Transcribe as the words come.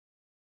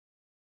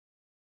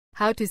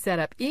How to set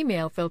up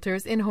email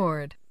filters in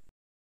Horde.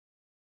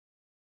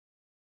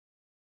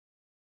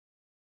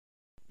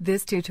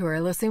 This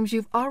tutorial assumes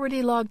you've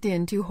already logged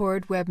in to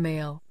Horde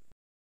webmail.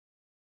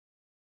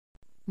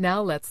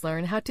 Now let's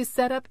learn how to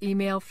set up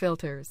email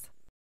filters.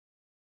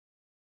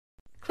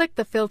 Click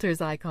the Filters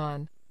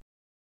icon.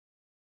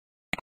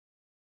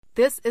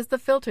 This is the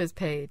Filters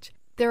page.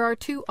 There are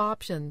two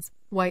options,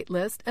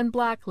 Whitelist and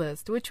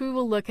Blacklist, which we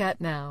will look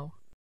at now.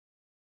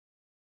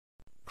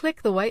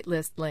 Click the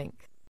Whitelist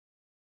link.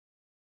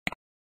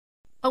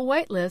 A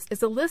whitelist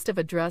is a list of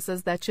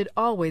addresses that should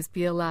always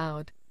be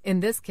allowed.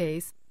 In this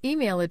case,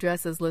 email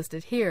addresses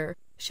listed here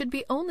should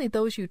be only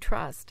those you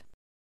trust.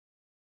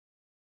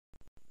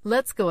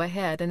 Let's go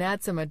ahead and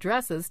add some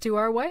addresses to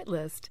our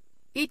whitelist.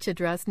 Each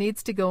address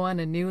needs to go on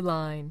a new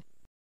line.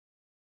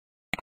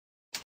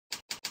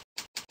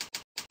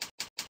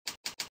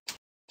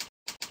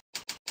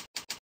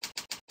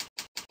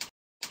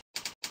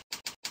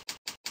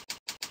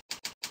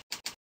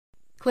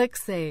 Click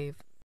Save.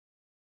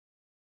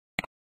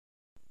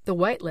 The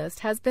whitelist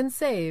has been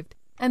saved,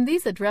 and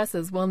these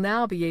addresses will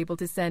now be able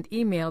to send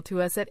email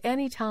to us at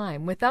any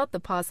time without the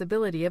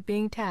possibility of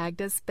being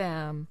tagged as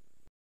spam.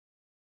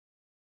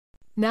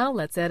 Now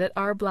let's edit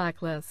our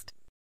blacklist.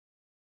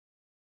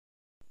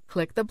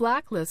 Click the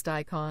Blacklist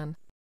icon.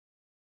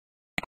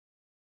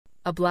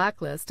 A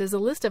blacklist is a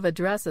list of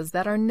addresses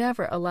that are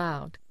never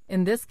allowed.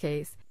 In this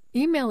case,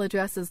 email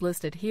addresses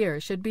listed here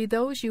should be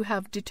those you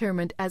have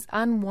determined as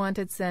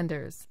unwanted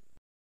senders.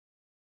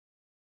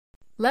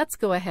 Let's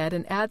go ahead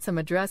and add some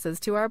addresses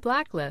to our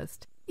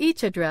blacklist.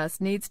 Each address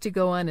needs to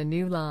go on a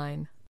new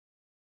line.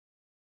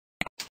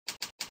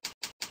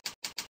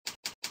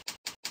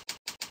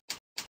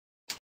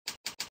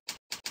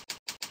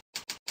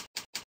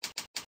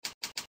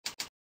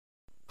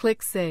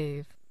 Click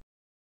Save.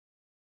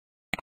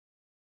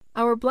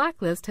 Our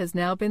blacklist has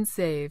now been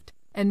saved,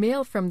 and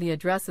mail from the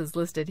addresses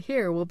listed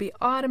here will be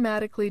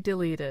automatically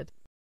deleted.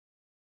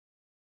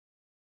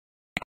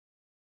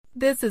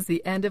 This is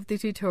the end of the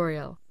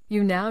tutorial.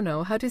 You now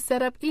know how to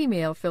set up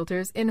email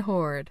filters in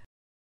Horde.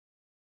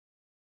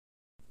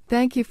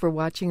 Thank you for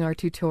watching our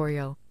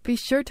tutorial. Be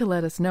sure to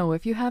let us know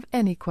if you have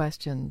any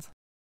questions.